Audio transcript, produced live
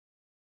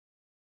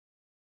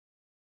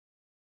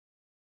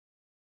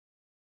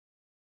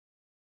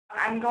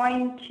I'm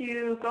going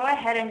to go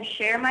ahead and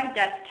share my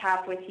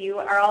desktop with you.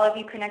 Are all of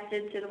you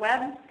connected to the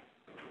web?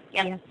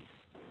 Yes.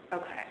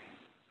 Okay.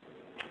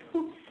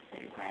 Oops,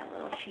 there's my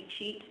little cheat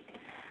sheet.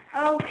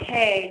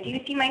 Okay, do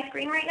you see my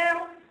screen right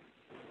now?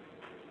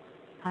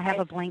 I have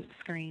a blank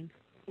screen.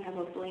 You have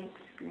a blank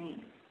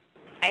screen.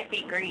 I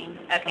see green.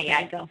 Okay, There yeah.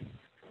 you go.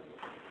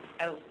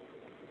 Oh.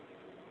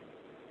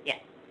 Yes.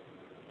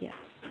 Yes.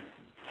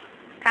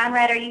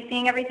 Conrad, are you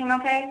seeing everything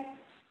okay?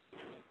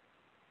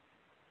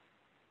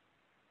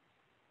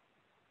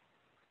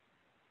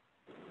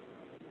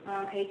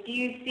 Okay, do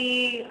you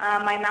see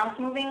my mouse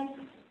moving?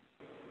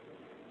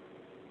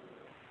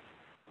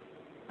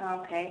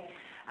 Okay.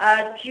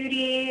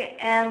 Judy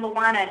and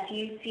Luana, do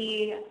you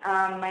see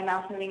my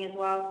mouse moving as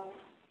well?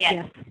 Yes.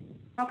 Yes.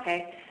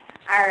 Okay.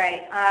 All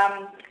right.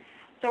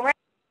 So right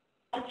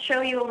now, I'll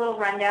show you a little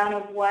rundown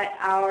of what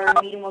our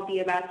meeting will be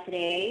about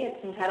today.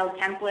 It's entitled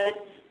Templates,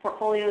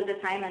 Portfolios,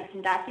 Assignments,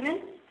 and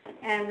Documents.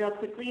 And real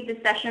quickly, this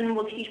session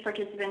will teach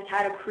participants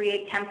how to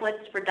create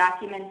templates for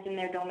documents in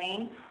their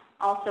domain.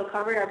 Also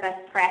covered our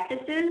best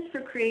practices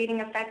for creating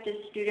effective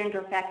student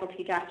or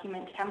faculty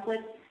document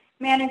templates,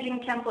 managing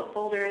template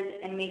folders,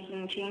 and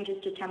making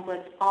changes to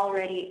templates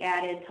already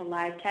added to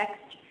LiveText.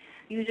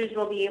 Users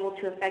will be able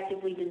to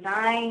effectively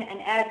design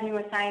and add new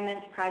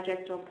assignments,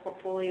 projects, or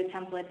portfolio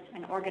templates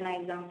and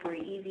organize them for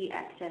easy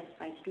access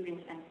by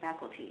students and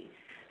faculty.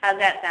 How's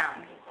that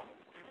sound?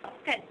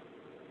 Good.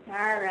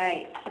 All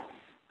right.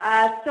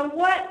 So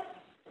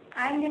what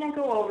I'm going to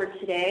go over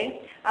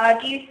today,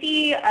 do you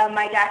see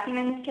my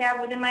Documents tab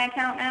within my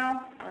account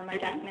now? Or my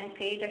Documents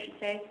page, I should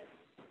say?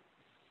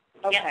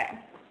 Okay.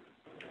 Yep.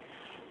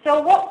 So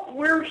what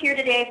we're here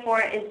today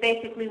for is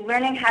basically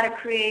learning how to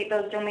create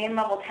those domain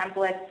level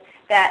templates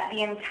that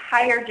the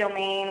entire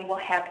domain will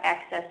have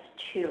access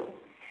to.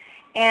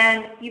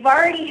 And you've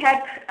already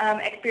had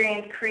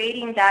experience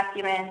creating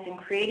documents and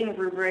creating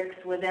rubrics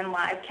within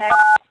LiveText,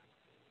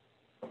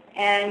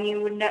 and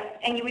you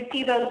would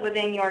see those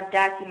within your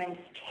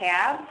Documents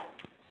tab.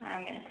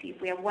 I'm going to see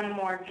if we have one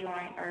more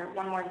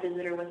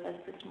visitor with us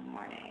this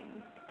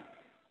morning.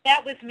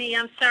 That was me.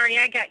 I'm sorry.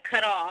 I got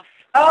cut off.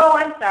 Oh,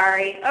 I'm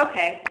sorry.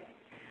 Okay.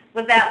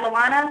 Was that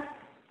Luana?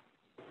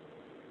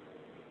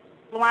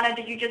 Luana,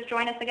 did you just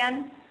join us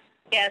again?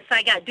 Yes,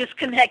 I got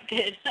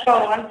disconnected.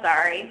 Oh, I'm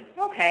sorry.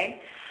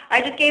 Okay.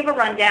 I just gave a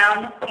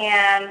rundown,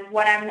 and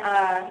what I'm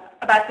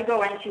about to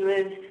go into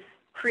is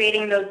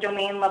creating those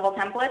domain level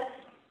templates.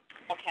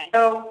 Okay.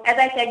 So, as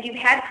I said, you've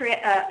had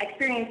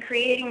experience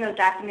creating those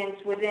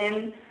documents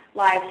within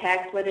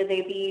LiveText, whether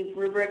they be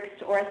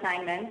rubrics or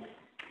assignments.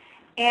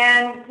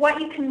 And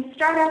what you can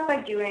start off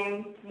by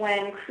doing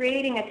when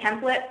creating a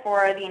template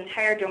for the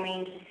entire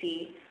domain to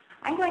see,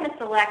 I'm going to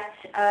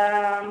select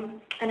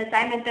an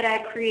assignment that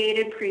I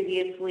created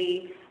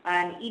previously,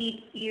 an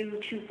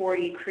EDU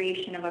 240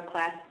 creation of a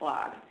class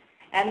blog.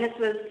 And this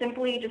was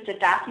simply just a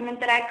document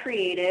that I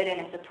created,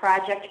 and it's a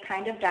project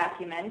kind of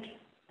document.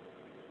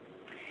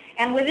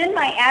 And within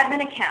my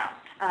admin account,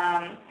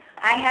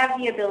 I have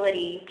the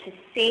ability to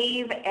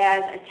save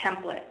as a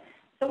template.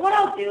 So what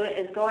I'll do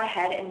is go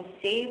ahead and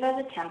save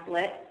as a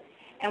template.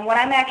 And what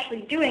I'm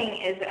actually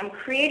doing is I'm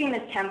creating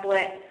this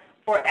template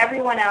for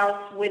everyone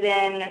else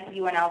within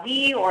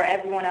UNLV or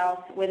everyone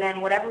else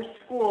within whatever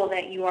school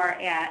that you are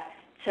at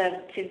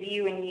to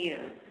view and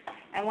use.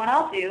 And what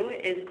I'll do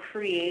is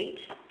create,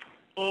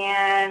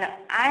 and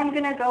I'm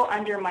going to go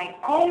under my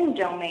own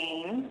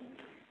domain.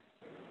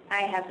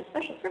 I have the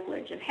special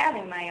privilege of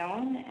having my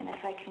own, and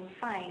if I can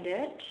find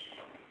it.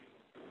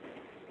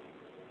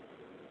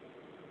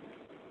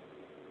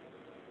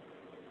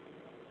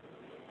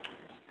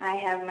 I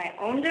have my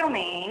own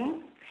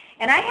domain,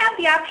 and I have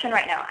the option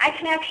right now. I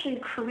can actually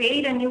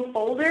create a new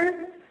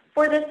folder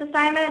for this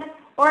assignment,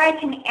 or I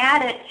can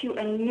add it to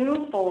a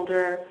new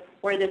folder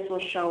where this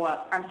will show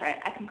up. I'm sorry,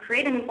 I can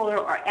create a new folder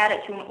or add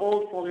it to an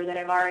old folder that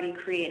I've already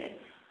created.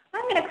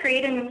 I'm going to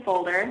create a new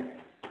folder,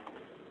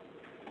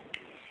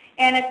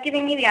 and it's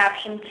giving me the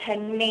option to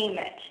name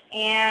it.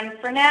 And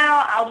for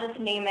now, I'll just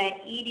name it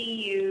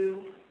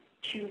EDU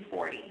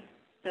 240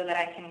 so that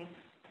I can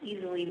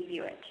easily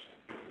view it.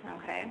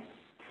 Okay.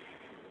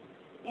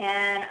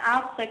 And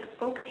I'll click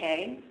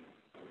OK.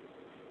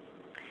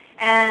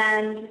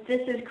 And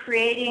this is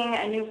creating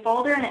a new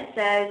folder, and it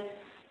says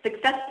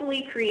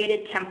successfully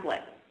created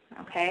template.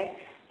 Okay,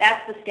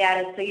 that's the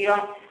status, so you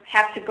don't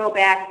have to go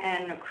back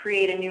and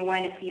create a new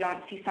one if you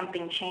don't see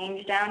something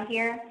change down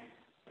here.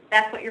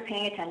 That's what you're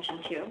paying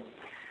attention to.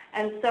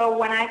 And so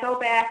when I go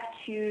back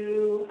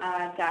to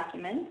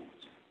Documents,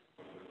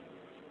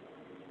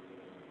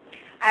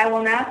 I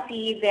will now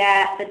see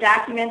that the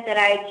document that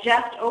I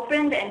just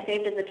opened and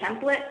saved as a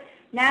template,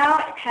 now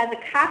it has a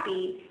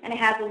copy and it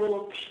has a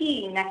little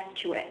T next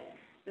to it.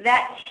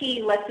 That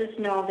T lets us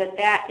know that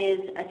that is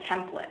a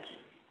template.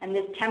 And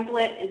this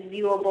template is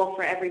viewable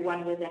for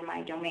everyone within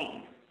my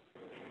domain.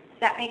 Does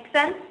that make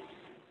sense?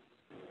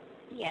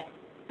 Yes.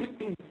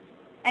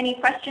 Any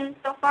questions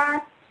so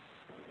far?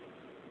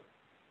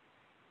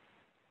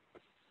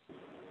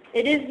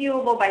 It is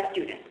viewable by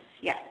students,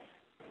 yes.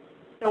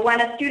 So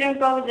when a student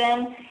goes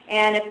in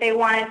and if they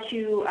wanted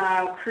to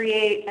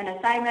create an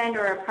assignment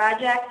or a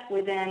project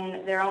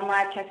within their own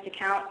LiveText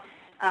account,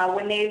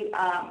 when they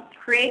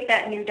create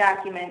that new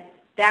document,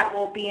 that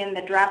will be in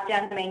the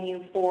drop-down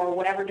menu for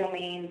whatever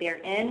domain they're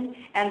in,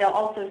 and they'll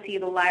also see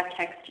the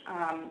LiveText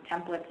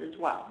templates as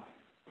well.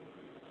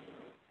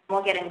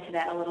 We'll get into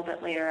that a little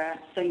bit later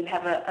so you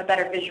have a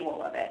better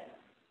visual of it.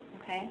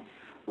 Okay.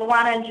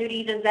 Luana and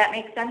Judy, does that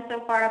make sense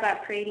so far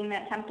about creating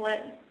that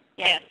template?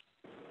 Yes.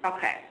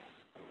 Okay.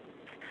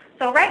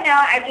 So right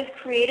now I've just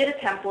created a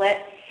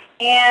template,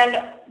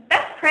 and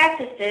best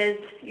practices,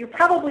 you're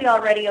probably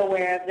already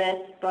aware of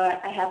this, but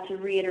I have to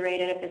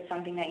reiterate it if it's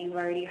something that you've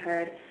already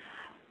heard.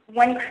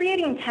 When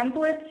creating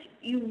templates,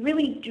 you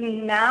really do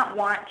not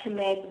want to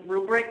make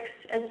rubrics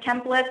as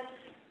templates.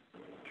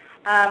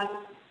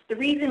 The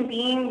reason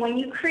being, when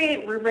you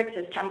create rubrics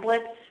as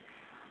templates,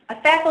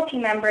 a faculty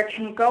member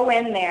can go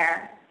in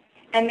there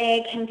and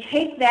they can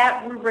take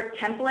that rubric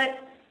template,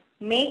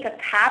 make a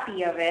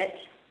copy of it,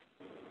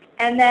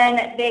 and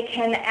then they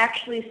can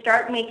actually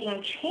start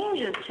making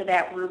changes to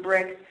that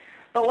rubric.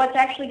 But what's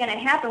actually going to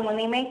happen when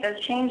they make those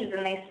changes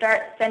and they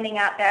start sending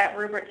out that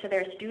rubric to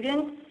their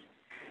students,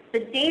 the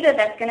data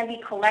that's going to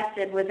be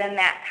collected within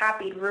that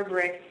copied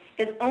rubric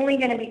is only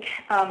going to be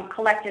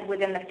collected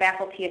within the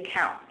faculty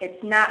account.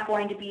 It's not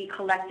going to be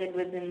collected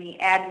within the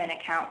admin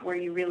account where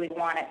you really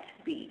want it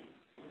to be.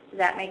 Does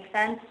that make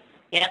sense?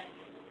 Yep.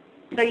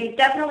 So you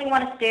definitely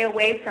want to stay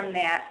away from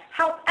that.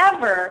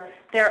 However,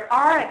 there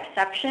are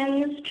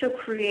exceptions to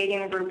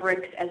creating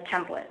rubrics as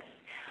templates.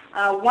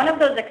 One of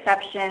those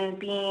exceptions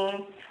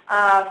being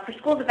for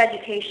schools of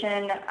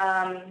education,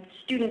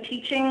 student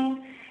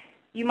teaching,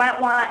 you might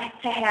want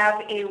to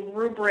have a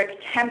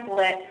rubric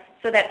template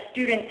so that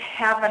students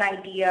have an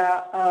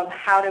idea of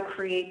how to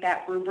create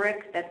that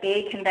rubric that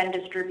they can then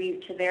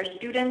distribute to their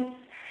students.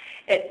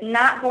 It's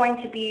not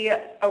going to be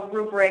a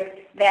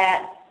rubric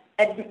that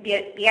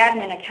the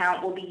admin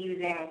account will be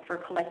using for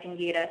collecting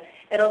data.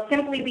 It'll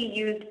simply be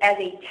used as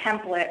a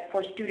template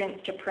for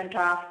students to print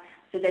off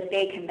so that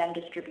they can then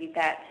distribute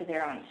that to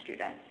their own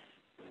students.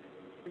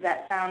 Does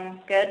that sound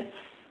good?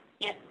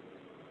 Yes.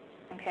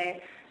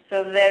 Okay.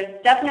 So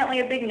there's definitely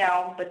a big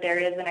no, but there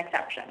is an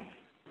exception.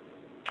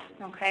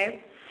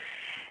 Okay.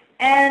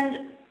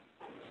 And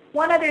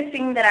one other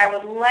thing that I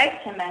would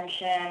like to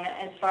mention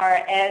as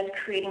far as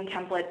creating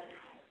templates,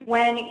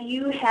 when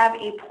you have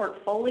a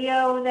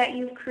portfolio that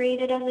you've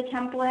created as a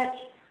template,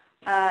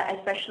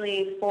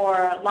 especially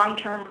for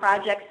long-term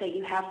projects that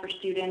you have for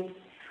students,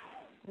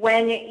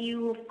 when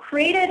you've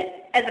created,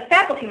 as a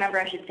faculty member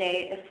I should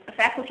say, if a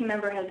faculty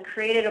member has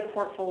created a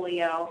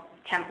portfolio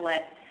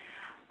template,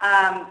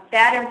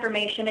 that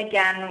information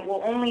again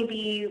will only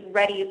be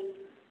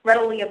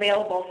readily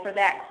available for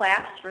that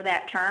class, for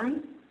that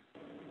term.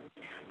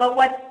 But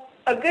what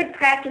a good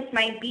practice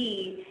might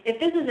be, if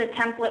this is a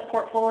template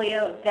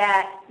portfolio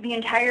that the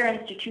entire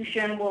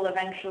institution will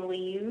eventually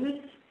use,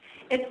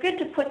 it's good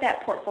to put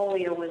that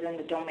portfolio within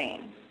the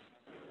domain.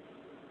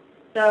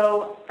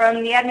 So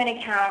from the admin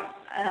account,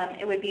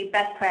 it would be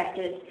best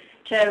practice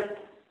to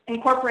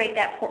incorporate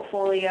that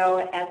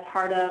portfolio as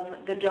part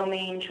of the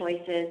domain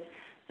choices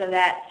so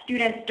that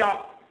students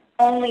don't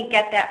only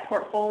get that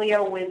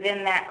portfolio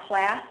within that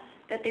class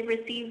that they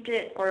received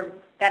it or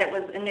that it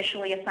was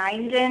initially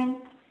assigned in.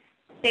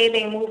 Say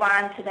they move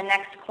on to the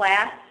next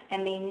class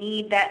and they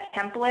need that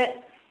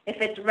template.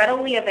 If it's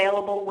readily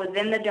available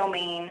within the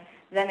domain,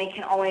 then they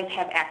can always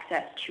have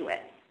access to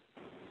it.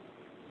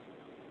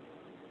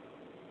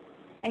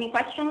 Any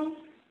questions?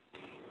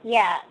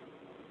 Yeah.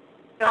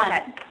 Go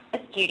ahead.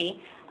 It's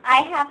Judy.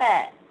 I have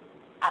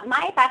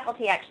my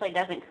faculty actually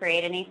doesn't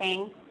create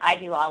anything. I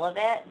do all of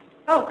it.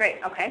 Oh, great.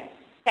 Okay.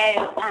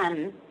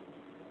 So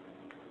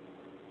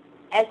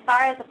as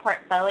far as the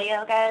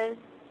portfolio goes,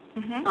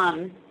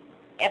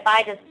 if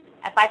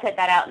I put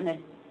that out in the,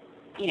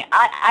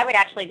 I would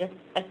actually just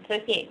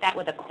associate that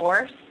with a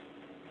course.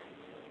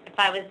 If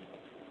I was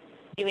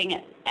doing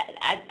it,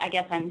 I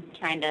guess I'm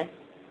trying to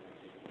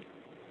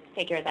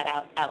figure that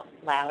out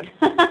loud.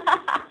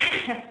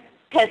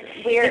 Because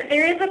if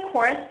there is a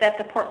course that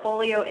the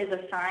portfolio is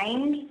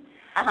assigned,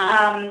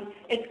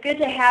 it's good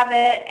to have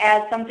it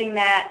as something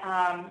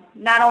that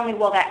not only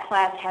will that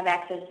class have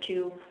access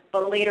to,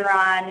 but later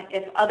on,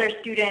 if other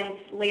students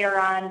later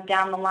on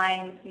down the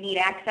line need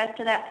access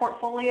to that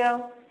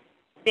portfolio,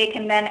 they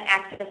can then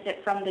access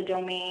it from the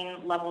domain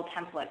level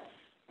templates.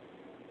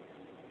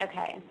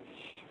 Okay.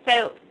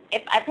 So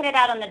if I put it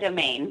out on the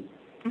domain,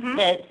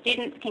 the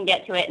students can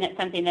get to it, and it's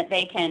something that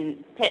they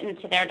can put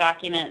into their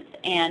documents.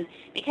 And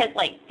because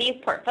these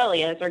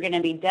portfolios are going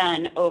to be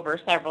done over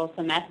several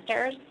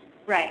semesters.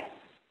 Right.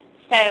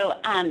 So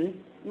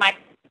my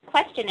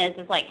question is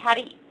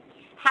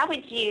how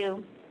would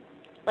you,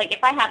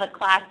 if I have a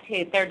class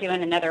who they're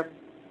doing another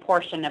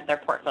portion of their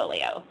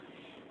portfolio,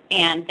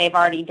 and they've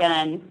already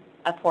done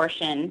a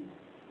portion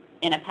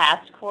in a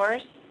past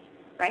course,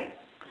 right?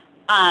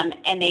 And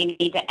they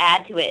need to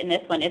add to it in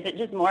this one, is it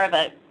just more of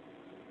a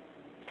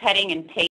cutting and pasting